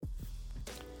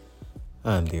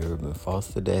I'm the Urban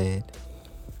Foster Dad,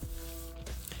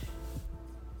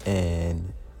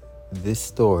 and this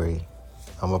story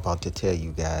I'm about to tell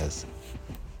you guys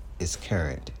is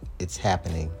current. It's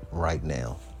happening right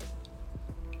now.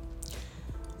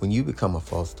 When you become a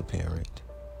foster parent,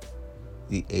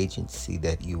 the agency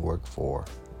that you work for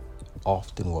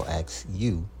often will ask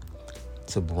you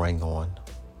to bring on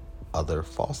other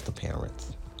foster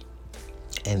parents,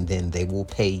 and then they will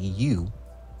pay you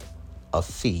a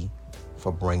fee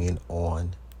for bringing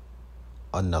on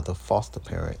another foster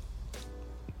parent.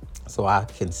 So I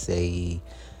can say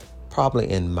probably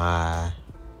in my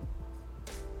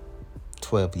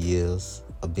 12 years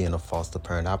of being a foster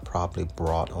parent, I probably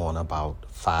brought on about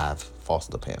 5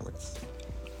 foster parents.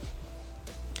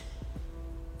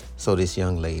 So this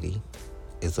young lady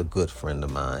is a good friend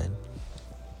of mine,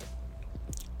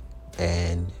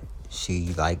 and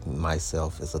she, like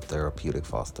myself, is a therapeutic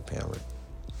foster parent.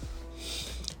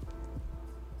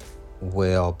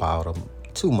 Well, about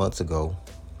 2 months ago,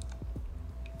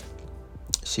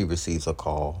 she receives a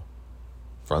call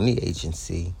from the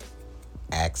agency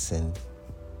asking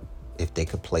if they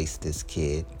could place this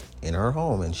kid in her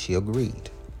home, and she agreed.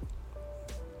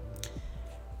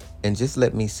 And just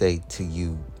let me say to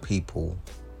you people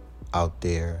out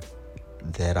there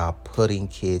that are putting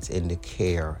kids into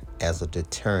care as a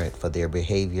deterrent for their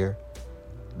behavior,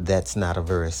 that's not a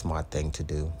very smart thing to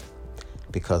do.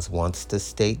 Because once the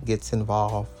state gets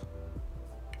involved,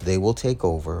 they will take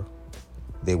over,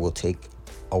 they will take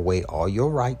away all your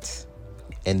rights,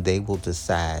 and they will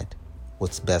decide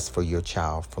what's best for your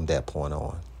child from that point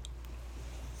on.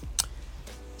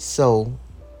 So,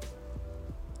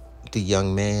 the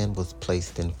young man was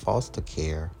placed in foster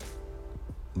care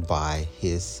by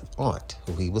his aunt,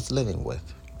 who he was living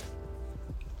with.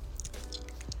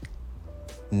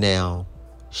 Now,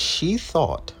 she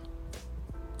thought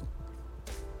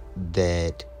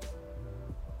that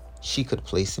she could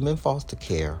place him in foster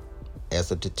care as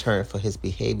a deterrent for his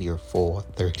behavior for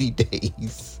 30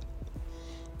 days,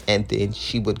 and then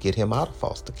she would get him out of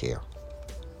foster care.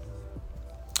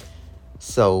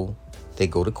 So they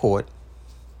go to court.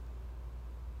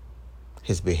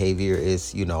 His behavior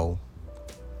is,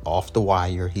 off the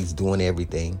wire. He's doing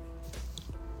everything.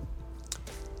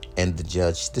 And the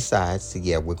judge decides,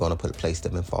 we're going to place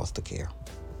them in foster care.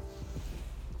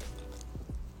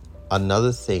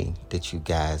 Another thing that you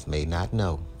guys may not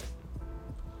know,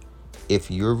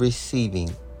 if you're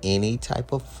receiving any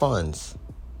type of funds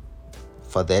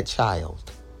for that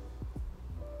child,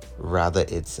 rather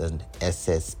it's an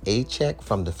SSA check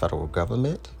from the federal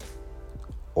government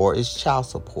or it's child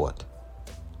support,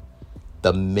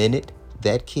 the minute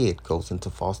that kid goes into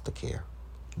foster care,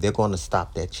 they're going to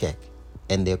stop that check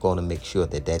and they're going to make sure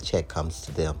that that check comes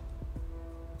to them.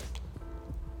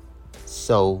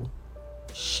 So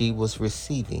she was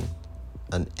receiving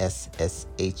an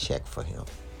SSA check for him.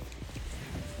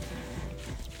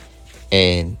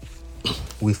 And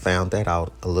we found that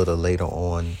out a little later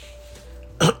on,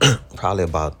 probably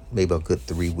about maybe a good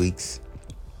 3 weeks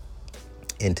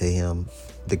into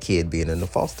the kid being in the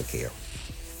foster care.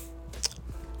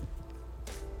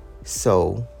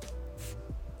 So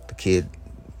the kid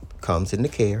comes into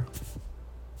care,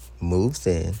 moves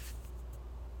in,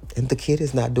 and the kid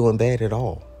is not doing bad at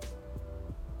all.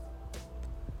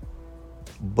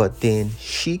 But then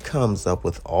she comes up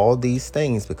with all these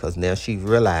things because now she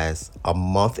realized a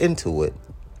month into it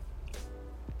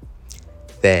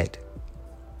that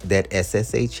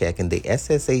SSA check, and the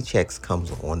SSA checks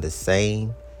comes on the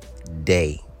same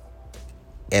day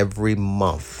every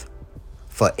month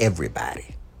for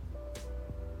everybody.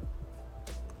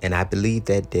 And I believe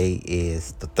that day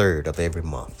is the 3rd of every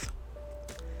month.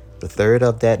 The 3rd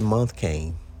of that month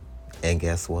came, and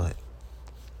guess what?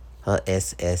 Her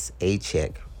SSA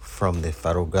check from the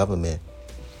federal government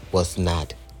was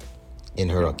not in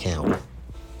her account.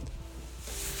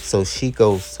 So she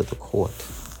goes to the court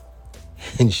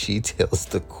and she tells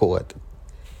the court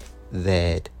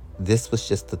that this was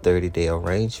just a 30-day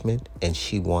arrangement and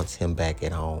she wants him back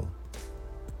at home.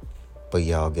 But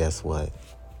y'all, guess what?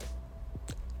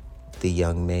 The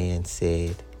young man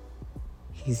said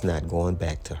he's not going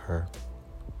back to her.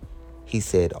 He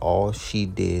said all she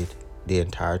did the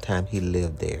entire time he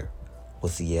lived there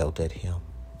was yelled at him.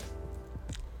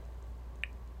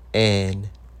 And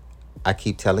I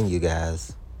keep telling you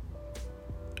guys,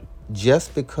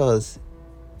 just because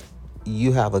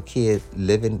you have a kid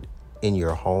living in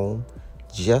your home,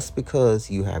 just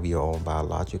because you have your own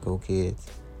biological kids,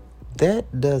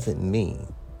 that doesn't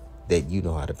mean that you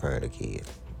know how to parent a kid.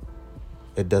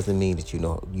 It doesn't mean that you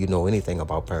know anything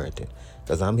about parenting.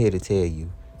 Because I'm here to tell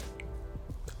you,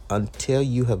 until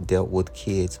you have dealt with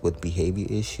kids with behavior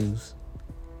issues,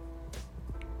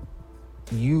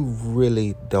 you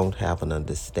really don't have an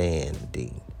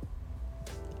understanding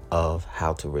of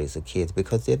how to raise a kid,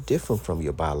 because they're different from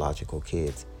your biological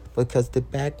kids, because the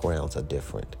backgrounds are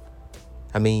different.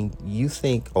 I mean, you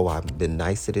think, oh, I've been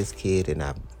nice to this kid and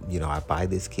I buy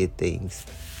this kid things,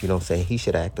 you know what I'm saying? He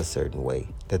should act a certain way.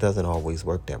 That doesn't always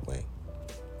work that way.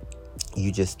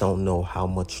 You just don't know how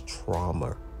much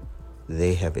trauma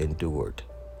they have endured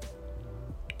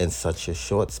in such a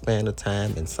short span of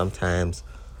time. And sometimes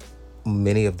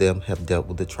many of them have dealt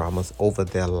with the traumas over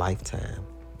their lifetime.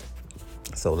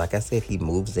 So like I said, he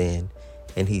moves in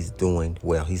and he's doing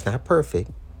well. He's not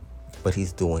perfect, but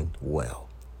he's doing well.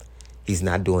 He's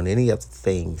not doing any of the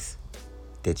things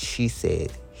that she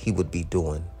said he would be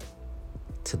doing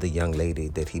to the young lady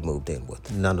that he moved in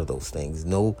with. None of those things.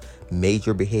 No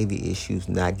major behavior issues,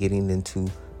 not getting into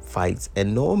fights.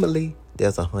 And normally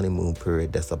there's a honeymoon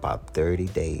period that's about 30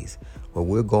 days where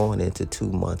we're going into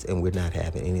 2 months and we're not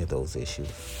having any of those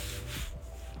issues.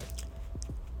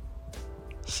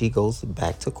 She goes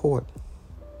back to court.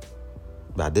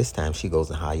 By this time, she goes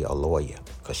and hire a lawyer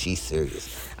because she's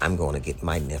serious. I'm going to get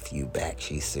my nephew back.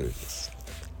 She's serious.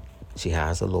 She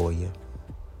hires a lawyer.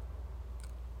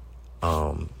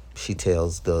 She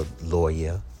tells the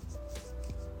lawyer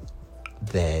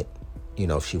that,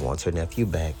 she wants her nephew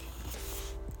back.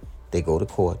 They go to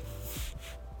court.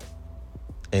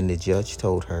 And the judge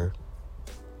told her,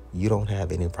 you don't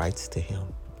have any rights to him.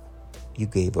 You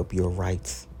gave up your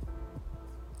rights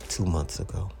 2 months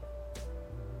ago.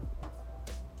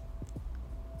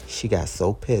 She got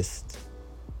so pissed.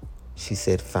 She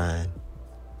said, fine,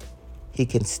 he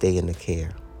can stay in the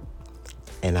care.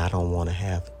 And I don't want to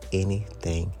have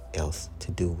anything else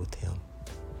to do with him.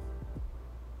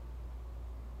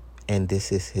 And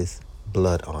this is his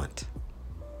blood aunt.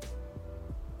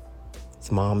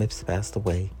 His mom has passed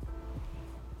away.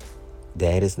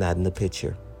 Dad is not in the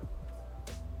picture.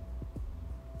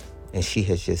 And she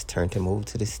has just turned him over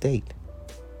to the state.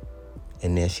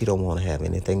 And now she don't want to have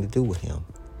anything to do with him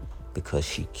because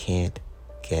she can't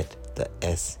get the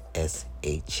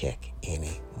SSA check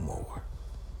anymore.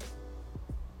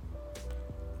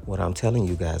 What I'm telling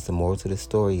you guys, the moral to the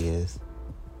story is,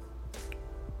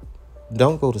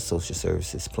 don't go to social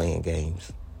services playing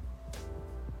games.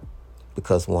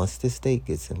 Because once the state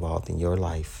gets involved in your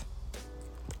life,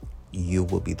 you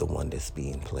will be the one that's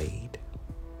being played.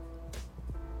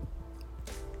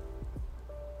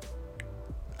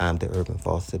 I'm the Urban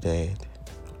Foster Dad.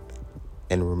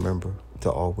 And remember to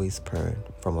always parent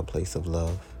from a place of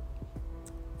love,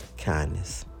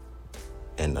 kindness,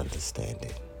 and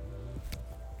understanding.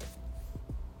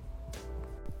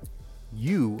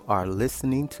 You are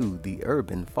listening to the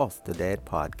Urban Foster Dad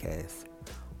podcast.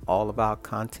 All of our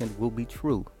content will be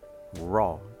true,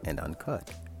 raw, and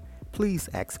uncut. Please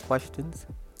ask questions,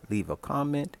 leave a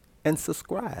comment, and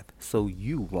subscribe so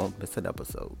you won't miss an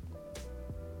episode.